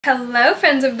Hello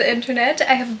friends of the internet,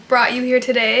 I have brought you here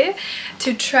today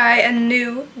to try a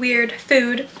new weird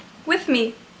food with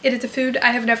me. It is a food I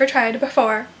have never tried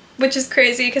before, which is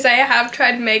crazy because I have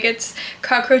tried maggots,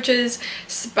 cockroaches,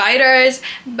 spiders,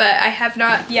 but I have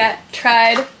not yet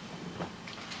tried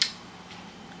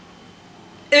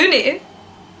uni.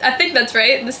 I think that's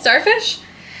right, the starfish.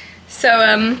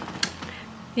 So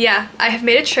yeah, I have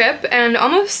made a trip and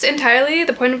almost entirely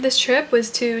the point of this trip was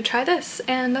to try this,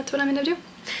 and that's what I'm gonna do.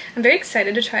 I'm very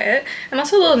excited to try it. I'm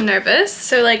also a little nervous.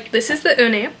 So like, this is the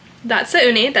uni, that's the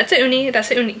uni, that's the uni, that's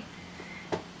the uni.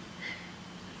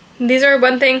 These are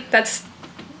one thing, that's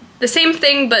the same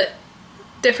thing but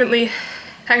differently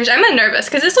packaged. I'm nervous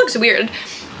because this looks weird.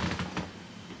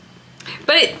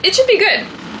 But it should be good.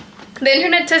 The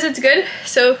internet says it's good,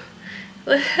 so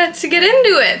let's get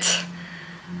into it.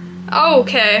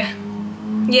 Okay.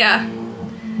 Yeah.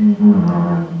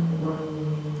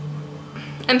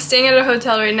 I'm staying at a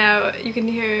hotel right now. You can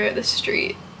hear the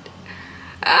street.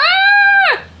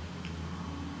 Ah!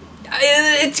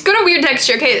 It's got a weird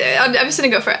texture. Okay, I'm just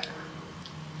gonna go for it.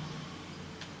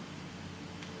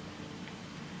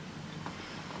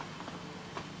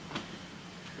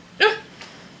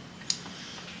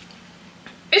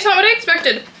 It's not what I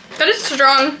expected. That is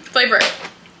strong flavor.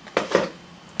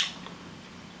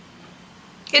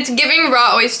 It's giving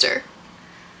raw oyster,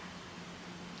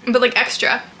 but like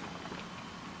extra.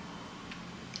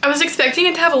 I was expecting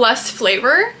it to have less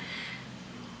flavor.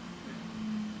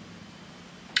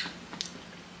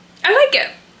 I like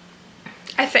it,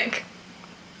 I think.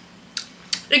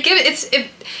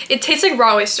 It tastes like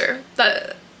raw oyster.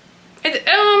 Let's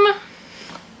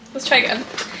try again.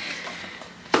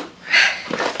 I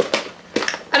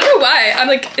don't know why.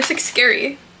 It's like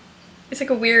scary. It's like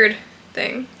a weird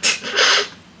thing.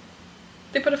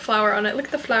 They put a flower on it. Look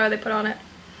at the flower they put on it.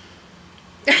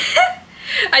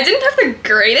 I didn't have the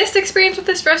greatest experience with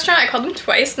this restaurant. I called them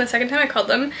twice, and the second time I called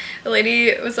them, the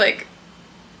lady was like,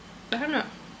 I don't know.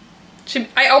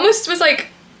 I almost was like,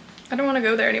 I don't want to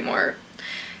go there anymore.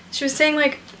 She was saying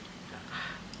like,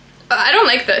 I don't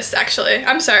like this actually.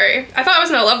 I'm sorry. I thought I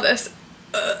was gonna love this.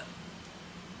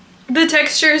 The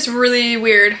texture is really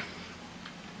weird.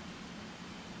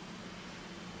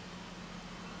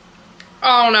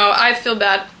 Oh no, I feel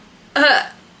bad. I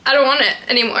don't want it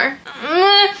anymore.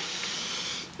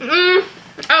 I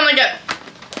don't like it.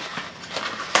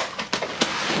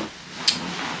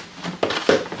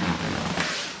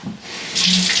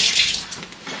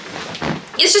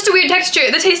 It's just a weird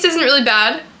texture. The taste isn't really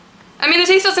bad. I mean, the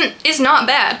taste is not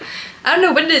bad. I don't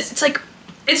know what it is. It's like,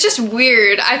 it's just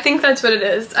weird. I think that's what it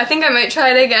is. I think I might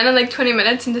try it again in like 20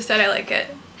 minutes and decide I like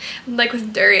it. Like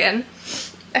with durian.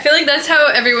 I feel like that's how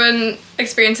everyone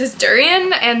experiences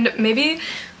durian, and maybe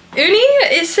uni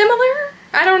is similar?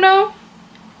 I don't know.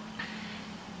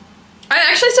 I'm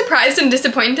actually surprised and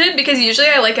disappointed because usually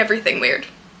I like everything weird.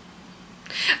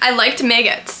 I liked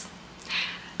maggots.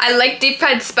 I like deep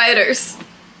fried spiders.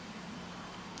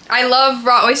 I love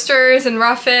raw oysters and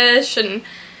raw fish and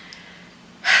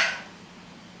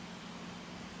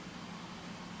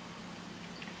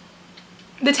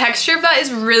the texture of that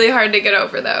is really hard to get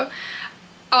over though.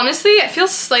 Honestly, I feel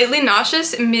slightly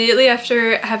nauseous immediately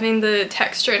after having the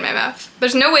texture in my mouth.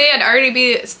 There's no way I'd already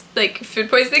be like food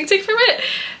poisoning sick from it.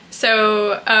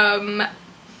 So,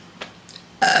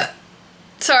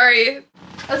 sorry.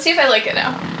 Let's see if I like it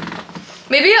now.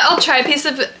 Maybe I'll try a piece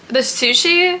of the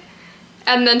sushi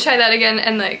and then try that again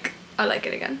and like, I like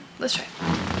it again. Let's try.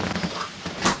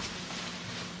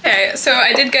 Okay, so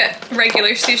I did get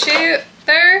regular sushi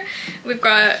there. We've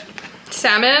got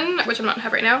salmon, which I'm not gonna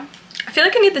have right now. I feel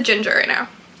like I need the ginger right now.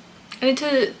 I need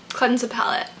to cleanse the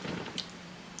palate.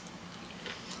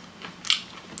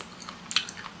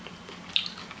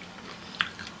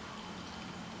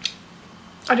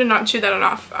 I did not chew that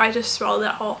enough. I just swallowed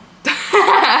that whole.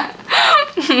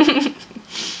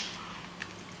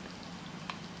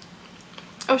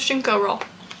 Oh, shinko roll.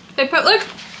 They put like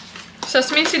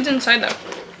sesame seeds inside though.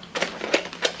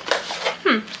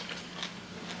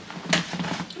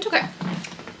 It's okay.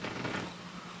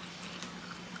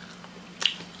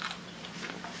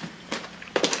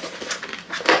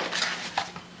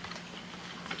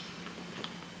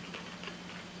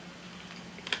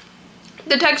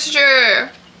 The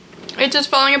texture, it's just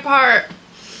falling apart.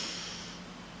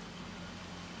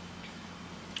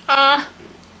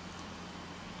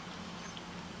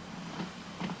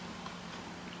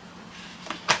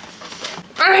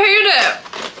 I hate it.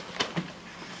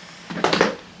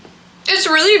 It's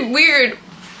really weird.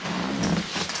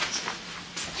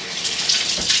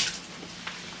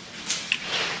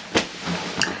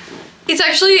 It's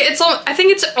I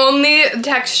think it's only the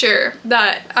texture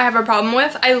that I have a problem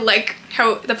with. I like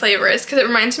how the flavor is because it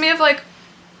reminds me of like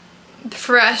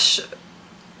fresh,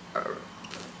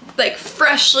 like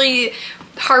freshly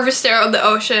harvested out of the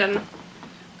ocean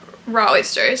raw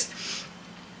oysters.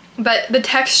 But the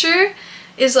texture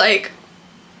is like,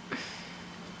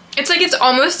 it's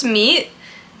almost meat,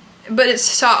 but it's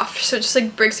soft, so it just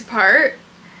like breaks apart.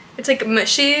 It's like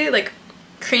mushy, like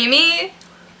creamy.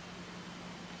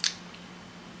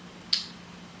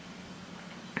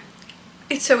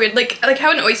 It's so weird, like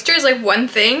how an oyster is like one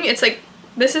thing, it's like,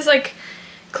 this is like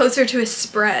closer to a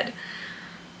spread.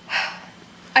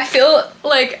 I feel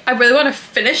like I really want to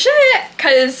finish it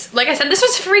because, like I said, this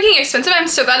was freaking expensive. I'm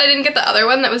so glad I didn't get the other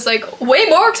one that was like way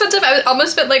more expensive. I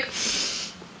almost spent like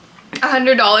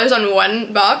 $100 on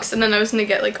one box, and then I was gonna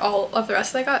get like all of the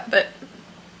rest that I got, but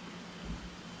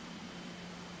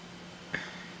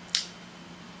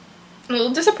I'm a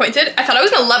little disappointed. I thought I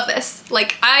was gonna love this.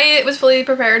 Like, I was fully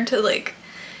prepared to like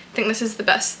think this is the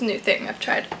best new thing I've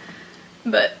tried,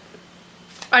 but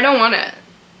I don't want it.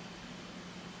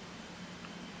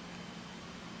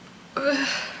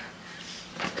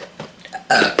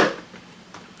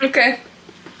 Okay.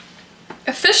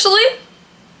 Officially,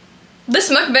 this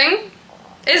mukbang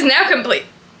is now complete.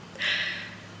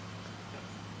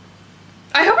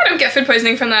 I hope I don't get food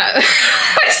poisoning from that.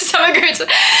 My stomach hurts.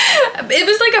 It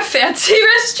was like a fancy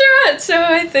restaurant, so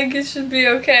I think it should be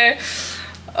okay.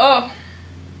 Oh.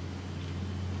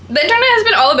 The internet has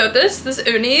been all about this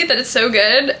uni, that it's so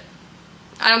good.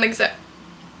 I don't think so.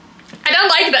 I don't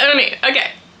like the uni.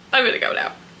 Okay, I'm gonna go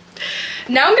now.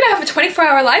 Now I'm gonna have a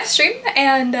 24-hour live stream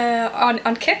and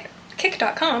on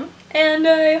kick.com, and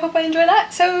I hope I enjoy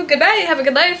that. So goodbye, have a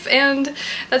good life, and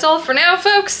that's all for now,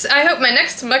 folks. I hope my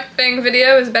next mukbang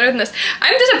video is better than this.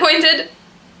 I'm disappointed.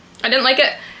 I didn't like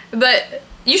it, but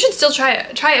you should still try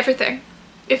it. Try everything.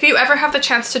 If you ever have the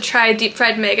chance to try deep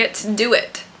fried maggots, do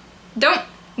it. Don't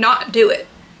not do it.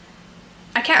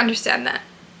 I can't understand that,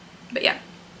 but yeah.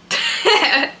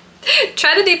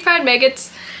 Try the deep fried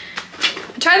maggots.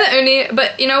 Try the uni,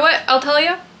 but you know what? I'll tell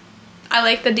you, I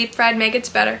like the deep fried maggots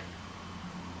better.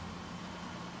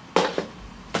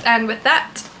 And with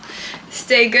that,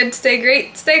 stay good, stay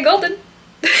great, stay golden.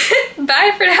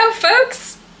 Bye for now,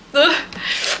 folks. Ugh.